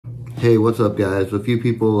Hey, what's up guys? A few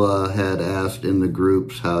people had asked in the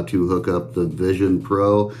groups how to hook up the Vision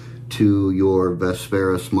Pro to your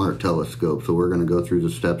Vespera smart telescope. So we're going to go through the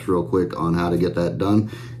steps real quick on how to get that done.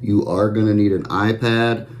 You are going to need an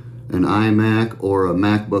iPad, an iMac, or a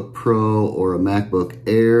MacBook Pro, or a MacBook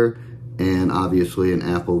Air, and obviously an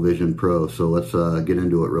Apple Vision Pro. So let's get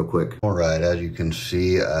into it real quick. All right, as you can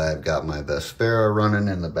see, I've got my Vespera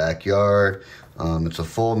running in the backyard. It's a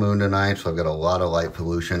full moon tonight, so I've got a lot of light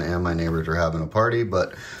pollution, and my neighbors are having a party,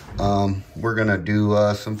 but we're gonna do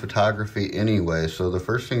some photography anyway. So the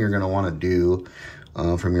first thing you're gonna wanna do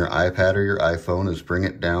from your iPad or your iPhone is bring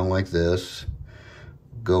it down like this,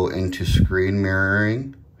 go into screen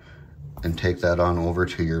mirroring, and take that on over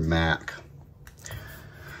to your Mac.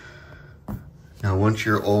 Now, once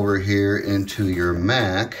you're over here into your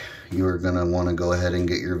Mac, you're gonna wanna go ahead and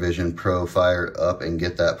get your Vision Pro fired up and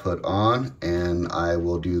get that put on, and I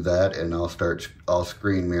will do that, and I'll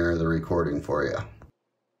screen mirror the recording for you.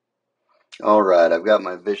 All right, I've got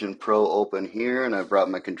my Vision Pro open here, and I've brought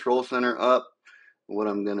my control center up. What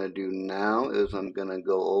I'm gonna do now is I'm gonna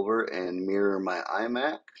go over and mirror my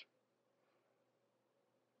iMac,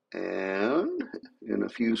 and in a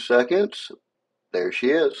few seconds, there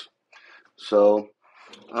she is. So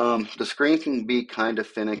the screen can be kind of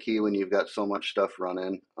finicky when you've got so much stuff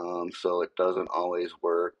running, so it doesn't always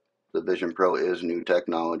work. The Vision Pro is new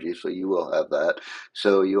technology, so you will have that.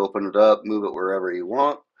 So you open it up, move it wherever you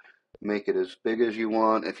want, make it as big as you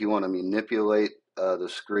want. If you want to manipulate the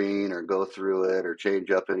screen or go through it or change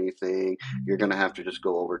up anything, you're going to have to just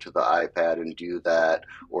go over to the iPad and do that,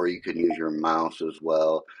 or you can use your mouse as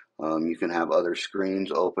well. You can have other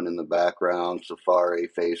screens open in the background, Safari,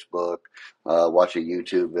 Facebook, watch a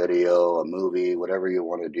YouTube video, a movie, whatever you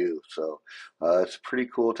want to do. So it's pretty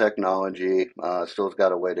cool technology. Still's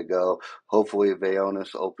got a way to go. Hopefully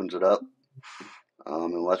Vaonis opens it up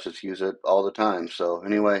and lets us use it all the time. So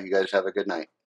anyway, you guys have a good night.